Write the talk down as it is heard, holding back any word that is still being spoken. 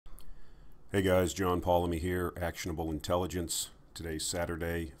Hey guys, John Paulamy here, Actionable Intelligence. Today's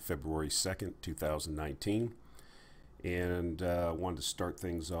Saturday, February 2nd, 2019. And I wanted to start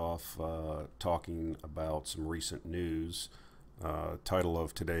things off talking about some recent news. Title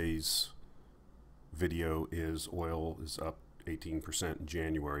of today's video is Oil is up 18% in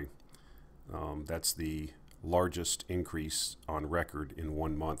January. That's the largest increase on record in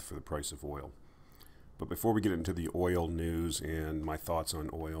 1 month for the price of oil. But before we get into the oil news and my thoughts on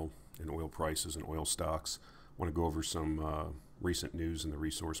oil and oil prices and oil stocks, I want to go over some recent news in the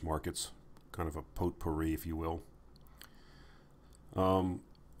resource markets, kind of a potpourri, if you will. I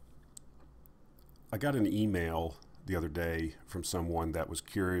got an email the other day from someone that was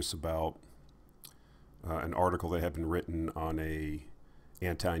curious about an article that had been written on a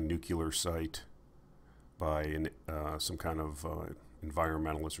anti-nuclear site by some kind of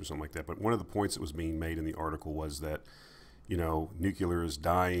environmentalist or something like that. But one of the points that was being made in the article was that, you know, nuclear is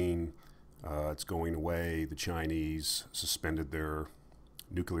dying, it's going away, the Chinese suspended their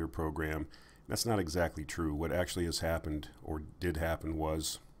nuclear program. That's not exactly true. What actually has happened, or did happen,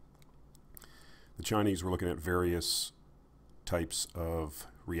 was the Chinese were looking at various types of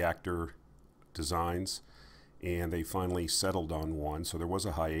reactor designs, and they finally settled on one. So there was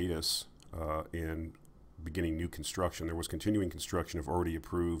a hiatus in beginning new construction. There was continuing construction of already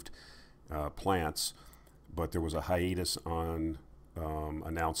approved plants, but there was a hiatus on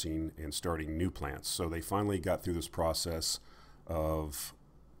announcing and starting new plants. So they finally got through this process of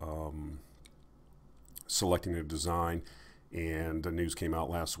selecting a design, and the news came out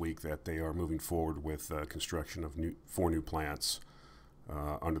last week that they are moving forward with construction of four new plants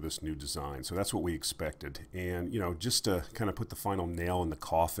under this new design. So that's what we expected. And, you know, just to kind of put the final nail in the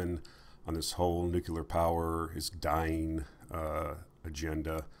coffin on this whole nuclear power is dying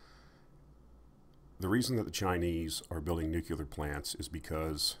agenda, the reason that the Chinese are building nuclear plants is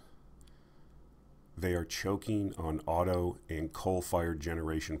because they are choking on auto and coal-fired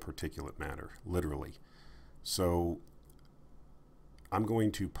generation particulate matter, literally. So I'm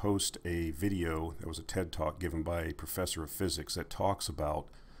going to post a video that was a TED Talk given by a professor of physics that talks about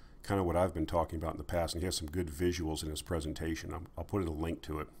kind of what I've been talking about in the past, and he has some good visuals in his presentation. I'll put a link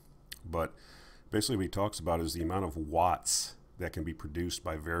to it. But basically what he talks about is the amount of watts that can be produced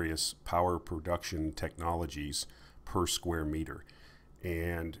by various power production technologies per square meter.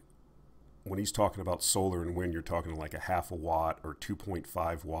 And when he's talking about solar and wind, you're talking like a half a watt or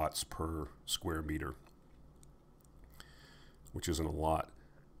 2.5 watts per square meter, which isn't a lot.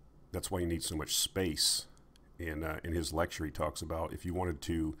 That's why you need so much space. And in his lecture, he talks about if you wanted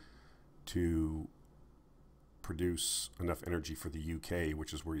to produce enough energy for the UK,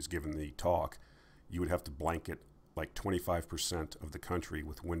 which is where he's given the talk, you would have to blanket like 25% of the country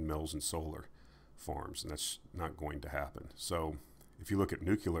with windmills and solar farms, and that's not going to happen. So if you look at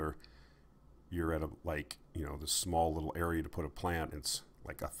nuclear, you're at this small little area to put a plant. It's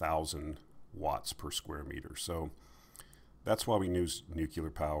like 1,000 watts per square meter. So that's why we use nuclear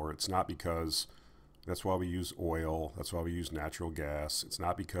power. It's not because that's why we use oil. That's why we use natural gas. It's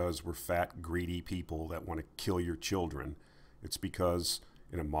not because we're fat, greedy people that want to kill your children. It's because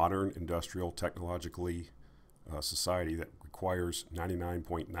in a modern, industrial, technologically society that requires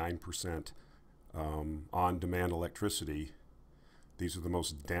 99.9% on-demand electricity, these are the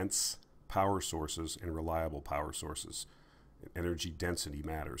most dense power sources and reliable power sources. Energy density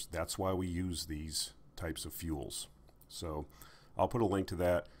matters. That's why we use these types of fuels. So I'll put a link to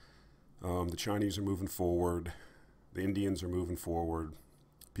that. The Chinese are moving forward. The Indians are moving forward.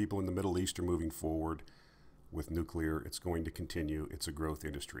 People in the Middle East are moving forward with nuclear. It's going to continue. It's a growth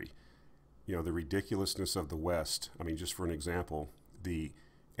industry. You know, the ridiculousness of the West, I mean, just for an example, the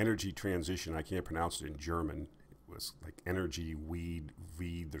energy transition, I can't pronounce it in German. It was like energy weed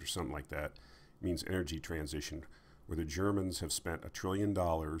or something like that. It means energy transition, where the Germans have spent $1 trillion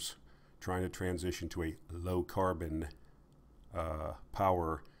trying to transition to a low carbon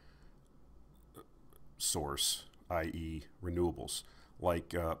power source, i.e. renewables.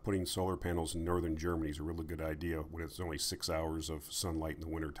 Like putting solar panels in northern Germany is a really good idea when it's only 6 hours of sunlight in the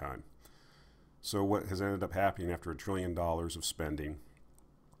wintertime. So what has ended up happening after $1 trillion of spending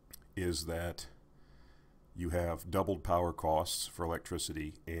is that you have doubled power costs for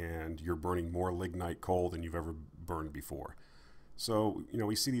electricity, and you're burning more lignite coal than you've ever burned before. So, you know,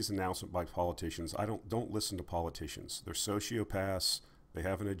 we see these announcements by politicians. Don't listen to politicians. They're sociopaths. They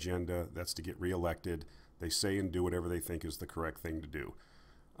have an agenda that's to get reelected. They say and do whatever they think is the correct thing to do.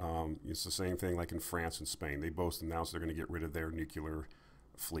 It's the same thing like in France and Spain. They both announced they're going to get rid of their nuclear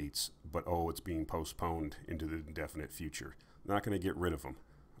fleets, but it's being postponed into the indefinite future. They're not going to get rid of them.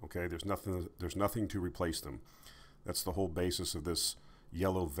 Okay, there's nothing to replace them. That's the whole basis of this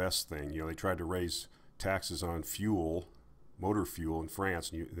yellow vest thing. You know, they tried to raise taxes on fuel, motor fuel in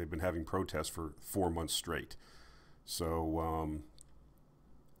France, and they've been having protests for 4 months straight. So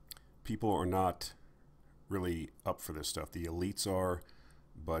people are not really up for this stuff. The elites are,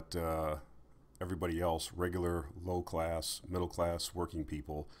 but everybody else, regular, low class, middle class, working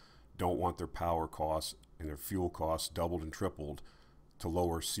people, don't want their power costs and their fuel costs doubled and tripled to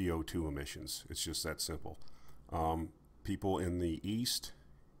lower CO2 emissions. It's just that simple. People in the East,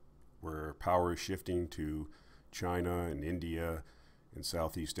 where power is shifting to China and India and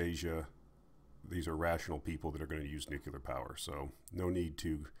Southeast Asia, these are rational people that are going to use nuclear power. So no need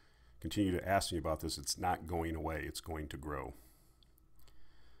to continue to ask me about this. It's not going away. It's going to grow.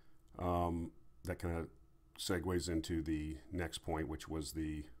 That kind of segues into the next point, which was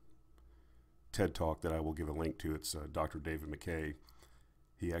the TED Talk that I will give a link to. It's Dr. David MacKay.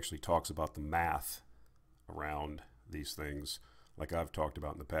 He actually talks about the math around these things like I've talked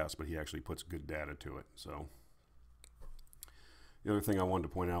about in the past, but he actually puts good data to it. So the other thing I wanted to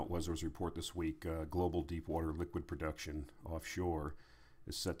point out was there was a report this week, global deepwater liquid production offshore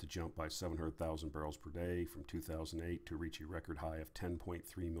is set to jump by 700,000 barrels per day from 2008 to reach a record high of 10.3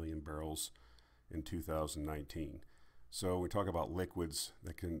 million barrels in 2019. So we talk about liquids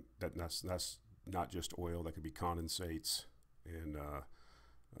that's not just oil, that could be condensates. And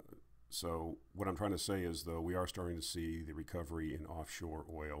so what I'm trying to say is, though, we are starting to see the recovery in offshore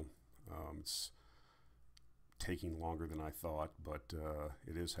oil. It's taking longer than I thought, but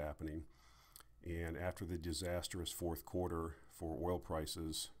it is happening. And after the disastrous fourth quarter for oil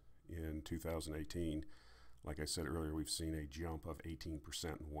prices in 2018, like I said earlier, we've seen a jump of 18%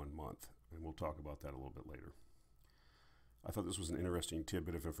 in 1 month. And we'll talk about that a little bit later. I thought this was an interesting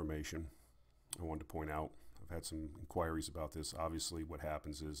tidbit of information I wanted to point out. I've had some inquiries about this. Obviously, what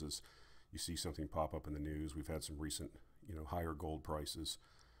happens is you see something pop up in the news. We've had some recent, higher gold prices.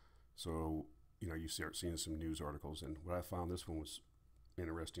 So, you start seeing some news articles. And what I found this one was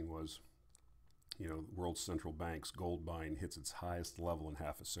interesting was, world central banks gold buying hits its highest level in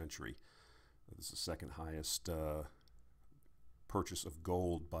half a century. This is the second highest purchase of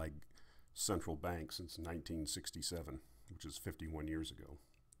gold by central banks since 1967, which is 51 years ago.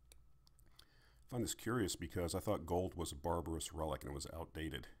 I find this curious because I thought gold was a barbarous relic and it was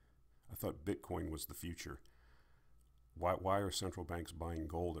outdated. I thought Bitcoin was the future. Why are central banks buying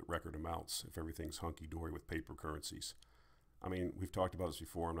gold at record amounts if everything's hunky-dory with paper currencies? I mean, we've talked about this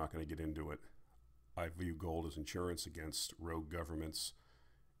before. I'm not going to get into it. I view gold as insurance against rogue governments,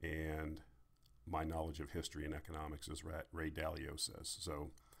 and my knowledge of history and economics, as Ray Dalio says.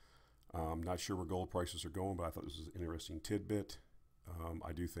 So I'm not sure where gold prices are going, but I thought this was an interesting tidbit.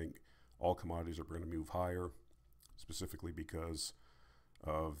 I do think all commodities are going to move higher, specifically because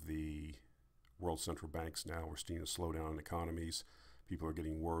of the world central banks now. We're seeing a slowdown in economies. People are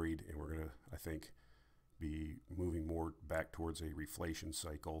getting worried, and we're going to, I think, be moving more back towards a reflation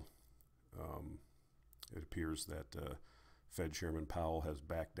cycle. It appears that Fed Chairman Powell has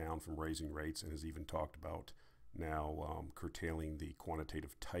backed down from raising rates and has even talked about now curtailing the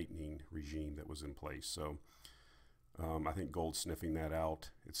quantitative tightening regime that was in place. So I think gold's sniffing that out.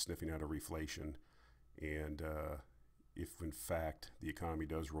 It's sniffing out a reflation. And if, in fact, the economy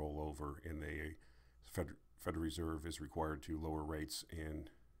does roll over and the Federal Reserve is required to lower rates and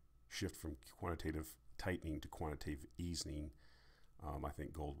shift from quantitative tightening to quantitative easing, I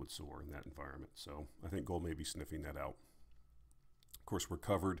think gold would soar in that environment. So I think gold may be sniffing that out. Of course, we're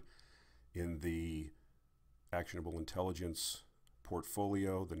covered in the actionable intelligence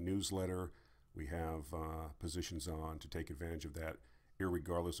portfolio, the newsletter. We have positions on to take advantage of that.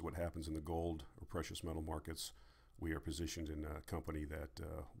 Irregardless of what happens in the gold or precious metal markets, we are positioned in a company that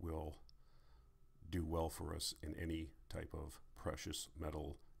will do well for us in any type of precious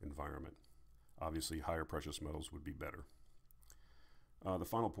metal environment. Obviously, higher precious metals would be better. The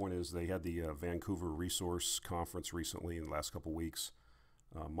final point is they had the Vancouver Resource Conference recently in the last couple weeks.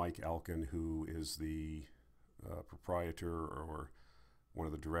 Mike Alkin, who is the proprietor or one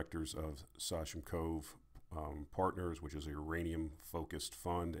of the directors of Sachem Cove Partners, which is a uranium-focused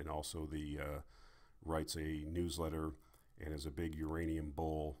fund, and also the writes a newsletter and is a big uranium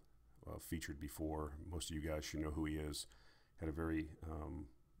bull, featured before. Most of you guys should know who he is. Had a very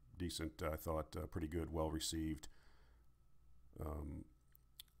decent, I thought, pretty good, well-received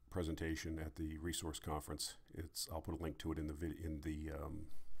presentation at the resource conference. I'll put a link to it in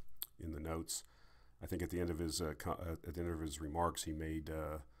the notes. I think at the end of his remarks, he made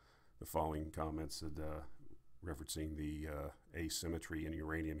the following comments referencing the asymmetry in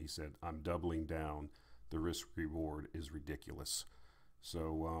uranium. He said, "I'm doubling down. The risk reward is ridiculous."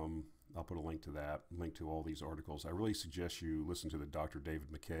 So I'll put a link to that, link to all these articles. I really suggest you listen to the Dr.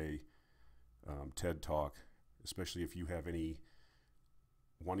 David MacKay TED Talk, especially if you have any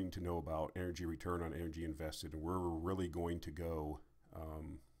wanting to know about energy return on energy invested and where we're really going to go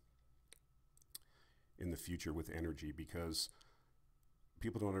in the future with energy, because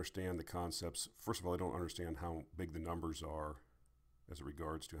people don't understand the concepts. First of all, they don't understand how big the numbers are as it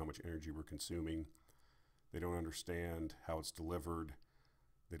regards to how much energy we're consuming. They don't understand how it's delivered.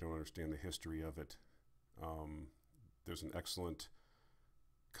 They don't understand the history of it. There's an excellent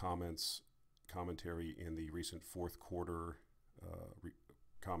commentary in the recent fourth quarter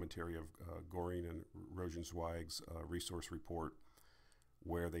commentary of Goehring Rozencwajg's resource report,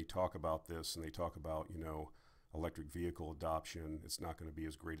 where they talk about this, and they talk about, you know, electric vehicle adoption. It's not going to be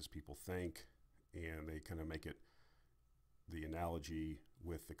as great as people think, and they kind of make it the analogy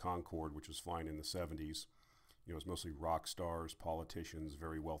with the Concorde, which was flying in the 70s. You know, it's mostly rock stars, politicians,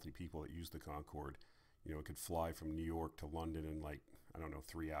 very wealthy people that used the Concorde. You know, it could fly from New York to London in like, I don't know,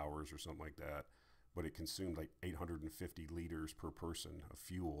 3 hours or something like that. But it consumed like 850 liters per person of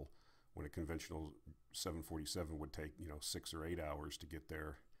fuel, when a conventional 747 would take, you know, 6 or 8 hours to get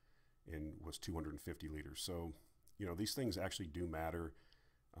there, and was 250 liters. So, you know, these things actually do matter.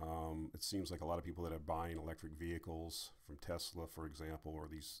 It seems like a lot of people that are buying electric vehicles from Tesla, for example, or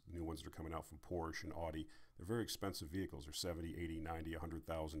these new ones that are coming out from Porsche and Audi, they're very expensive vehicles. They're $70, $80, $90,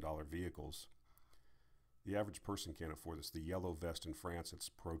 $100,000 vehicles. The average person can't afford this. The yellow vest in France that's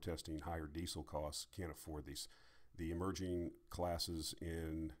protesting higher diesel costs can't afford these. The emerging classes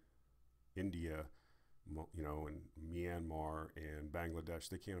in India, you know, in Myanmar and Bangladesh,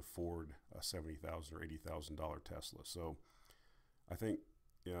 they can't afford a $70,000 or $80,000 Tesla. So I think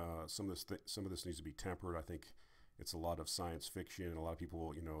some of this needs to be tempered. I think it's a lot of science fiction. A lot of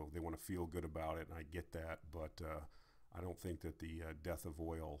people, you know, they want to feel good about it, and I get that, but I don't think that the death of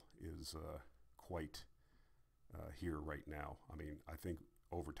oil is quite here right now. I mean, I think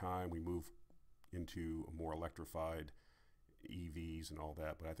over time we move into a more electrified EVs and all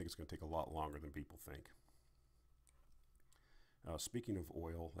that, but I think it's going to take a lot longer than people think. Speaking of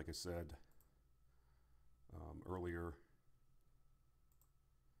oil, like I said earlier,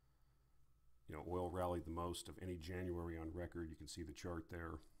 you know, oil rallied the most of any January on record. You can see the chart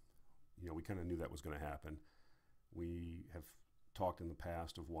there. You know, we kind of knew that was going to happen. We have talked in the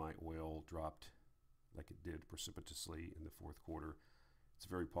past of why oil dropped like it did precipitously in the fourth quarter. It's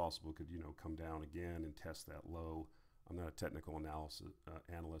very possible it could, you know, come down again and test that low. I'm not a technical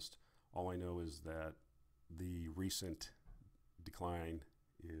analyst. All I know is that the recent decline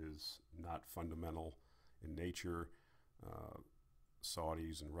is not fundamental in nature.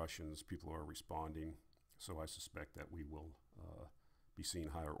 Saudis and Russians, people are responding, so I suspect that we will be seeing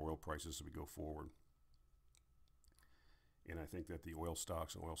higher oil prices as we go forward. And I think that the oil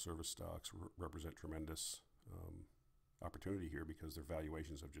stocks and oil service stocks represent tremendous opportunity here, because their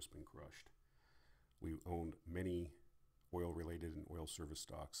valuations have just been crushed. We own many oil-related and oil service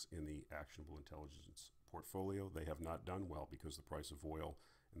stocks in the actionable intelligence portfolio. They have not done well because the price of oil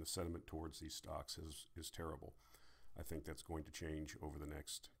and the sentiment towards these stocks is terrible. I think that's going to change over the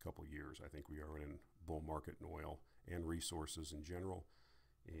next couple of years. I think we are in a bull market in oil and resources in general,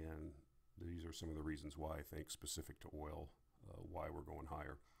 and these are some of the reasons why I think, specific to oil, why we're going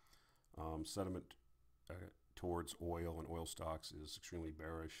higher. Sentiment towards oil and oil stocks is extremely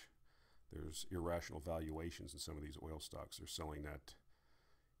bearish. There's irrational valuations in some of these oil stocks. They're selling that,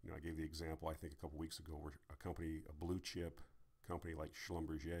 you know, I gave the example, I think a couple weeks ago, where a blue chip company like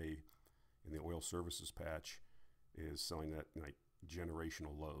Schlumberger in the oil services patch is selling that like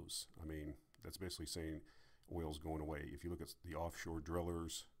generational lows. I mean, that's basically saying oil's going away. If you look at the offshore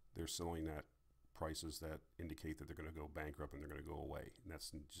drillers, they're selling at prices that indicate that they're going to go bankrupt and they're going to go away. And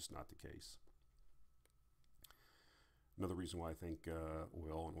that's just not the case. Another reason why I think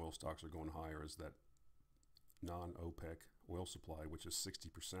oil and oil stocks are going higher is that non-OPEC oil supply, which is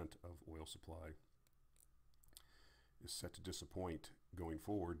 60% of oil supply, is set to disappoint going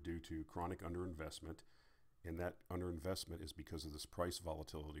forward due to chronic underinvestment. And that underinvestment is because of this price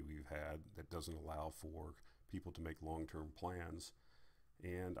volatility we've had that doesn't allow for people to make long-term plans.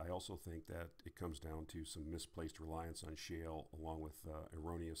 And I also think that it comes down to some misplaced reliance on shale, along with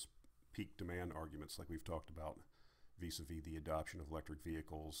erroneous peak demand arguments like we've talked about vis-a-vis the adoption of electric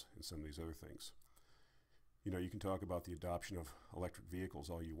vehicles and some of these other things. You know, you can talk about the adoption of electric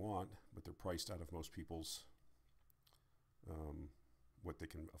vehicles all you want, but they're priced out of most people's what they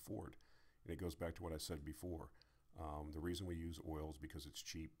can afford. And it goes back to what I said before. The reason we use oil is because it's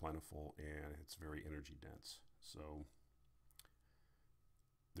cheap, plentiful, and it's very energy dense. So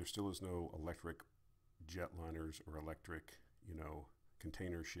there still is no electric jetliners or electric, you know,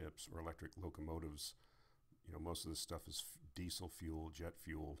 container ships or electric locomotives. You know, most of this stuff is diesel fuel, jet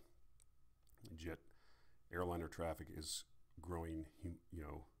fuel. Jet airliner traffic is growing, you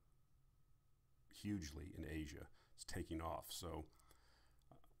know, hugely in Asia. It's taking off. So,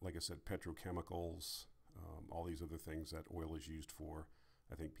 like I said, petrochemicals, all these other things that oil is used for,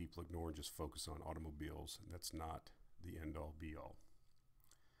 I think people ignore and just focus on automobiles, and that's not the end-all be-all.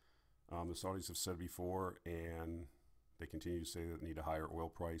 The Saudis have said before, and they continue to say that they need a higher oil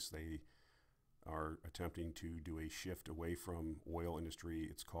price. They are attempting to do a shift away from oil industry.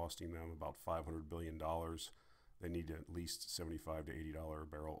 It's costing them about $500 billion. They need at least $75 to $80 a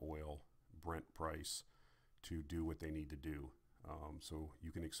barrel oil Brent price to do what they need to do. So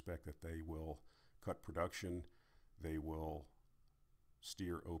you can expect that they will cut production. They will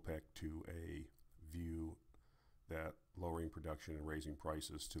steer OPEC to a view that lowering production and raising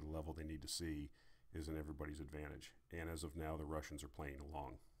prices to the level they need to see is in everybody's advantage. And as of now, the Russians are playing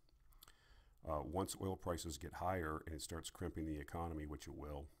along. Once oil prices get higher and it starts crimping the economy, which it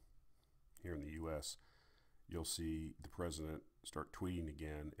will here in the U.S., you'll see the president start tweeting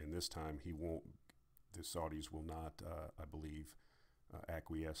again, and this time the Saudis will not, I believe,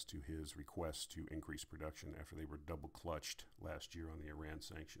 acquiesce to his request to increase production after they were double clutched last year on the Iran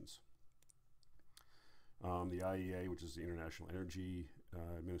sanctions. The IEA, which is the International Energy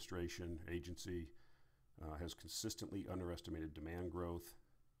Administration Agency, has consistently underestimated demand growth.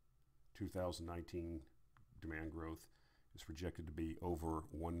 2019 demand growth is projected to be over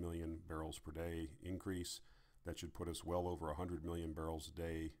 1 million barrels per day increase. That should put us well over 100 million barrels a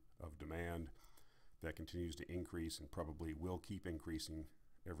day of demand. That continues to increase and probably will keep increasing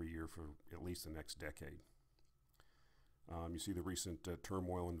every year for at least the next decade. You see the recent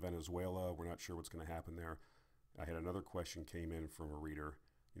turmoil in Venezuela. We're not sure what's going to happen there. I had another question came in from a reader.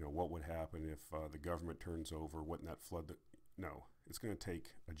 You know, what would happen if the government turns over? Wouldn't that flood No, it's going to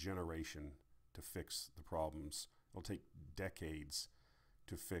take a generation to fix the problems. It'll take decades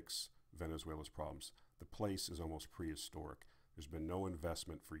to fix Venezuela's problems. The place is almost prehistoric. There's been no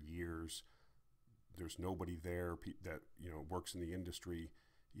investment for years. There's nobody there that, you know, works in the industry.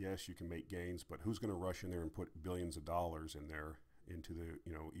 Yes, you can make gains, but who's going to rush in there and put billions of dollars in there into the,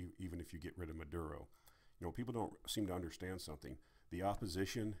 you know, even if you get rid of Maduro? You know, people don't seem to understand something. The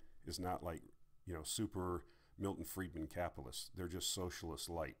opposition is not like, you know, super Milton Friedman capitalists. They're just socialist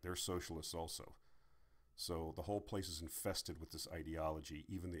light. They're socialists also. So the whole place is infested with this ideology,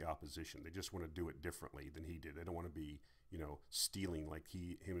 even the opposition. They just want to do it differently than he did. They don't want to be, you know, stealing like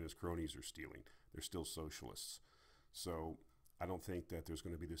him and his cronies are stealing. They're still socialists. So I don't think that there's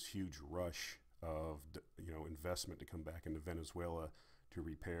going to be this huge rush of, you know, investment to come back into Venezuela to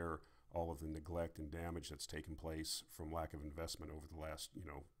repair all of the neglect and damage that's taken place from lack of investment over the last, you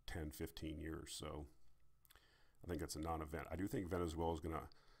know, 10, 15 years. So I think that's a non-event. I do think Venezuela is going to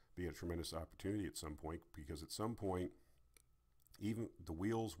be a tremendous opportunity at some point, because at some point, even the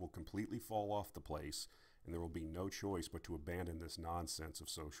wheels will completely fall off the place and there will be no choice but to abandon this nonsense of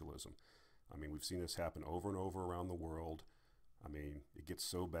socialism. I mean, we've seen this happen over and over around the world. I mean, it gets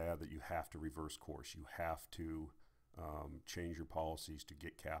so bad that you have to reverse course. You have to change your policies to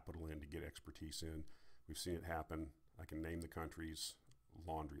get capital in, to get expertise in. We've seen it happen. I can name the countries,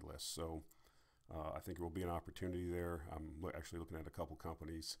 laundry list. So I think there will be an opportunity there. I'm actually looking at a couple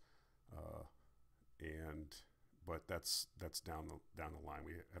companies, but that's down the line.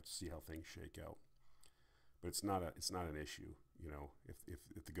 We have to see how things shake out. But it's not an issue. You know,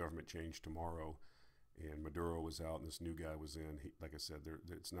 if the government changed tomorrow and Maduro was out and this new guy was in, like I said,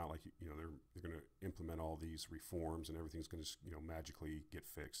 it's not like, you know, they're going to implement all these reforms and everything's going to, you know, magically get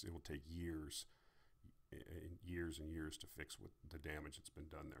fixed. It will take years and years and years to fix what the damage that's been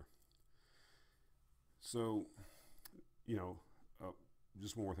done there. So, you know,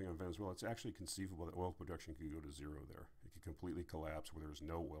 just one more thing on Venezuela. It's actually conceivable that oil production could go to zero there. It could completely collapse where there's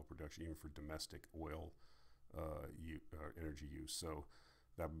no oil production, even for domestic oil energy use. So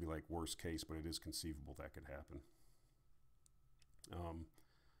that would be like worst case, but it is conceivable that could happen.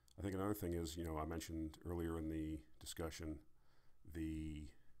 I think another thing is, you know, I mentioned earlier in the discussion the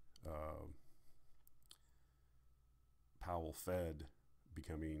Powell Fed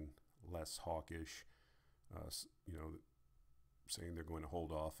becoming less hawkish, you know, saying they're going to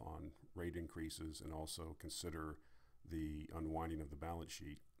hold off on rate increases and also consider the unwinding of the balance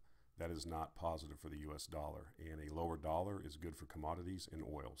sheet. That is not positive for the U.S. dollar, and a lower dollar is good for commodities and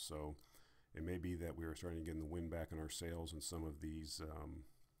oil. So it may be that we are starting to get the wind back on our sails in some of these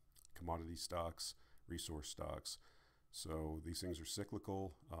commodity stocks, resource stocks. So these things are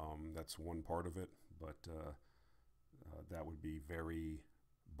cyclical. That's one part of it, but that would be very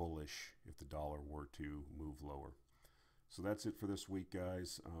bullish if the dollar were to move lower. So that's it for this week,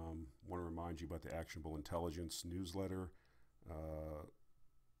 guys. Want to remind you about the Actionable Intelligence newsletter.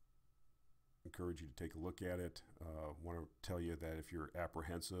 Encourage you to take a look at it. Want to tell you that if you're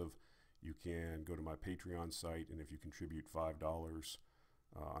apprehensive, you can go to my Patreon site, and if you contribute $5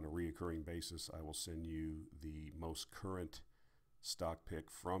 on a reoccurring basis, I will send you the most current stock pick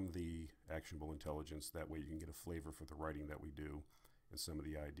from the Actionable Intelligence. That way you can get a flavor for the writing that we do and some of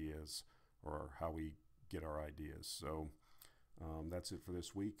the ideas, or how we get our ideas. So that's it for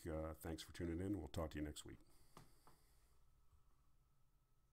this week. Thanks for tuning in. We'll talk to you next week.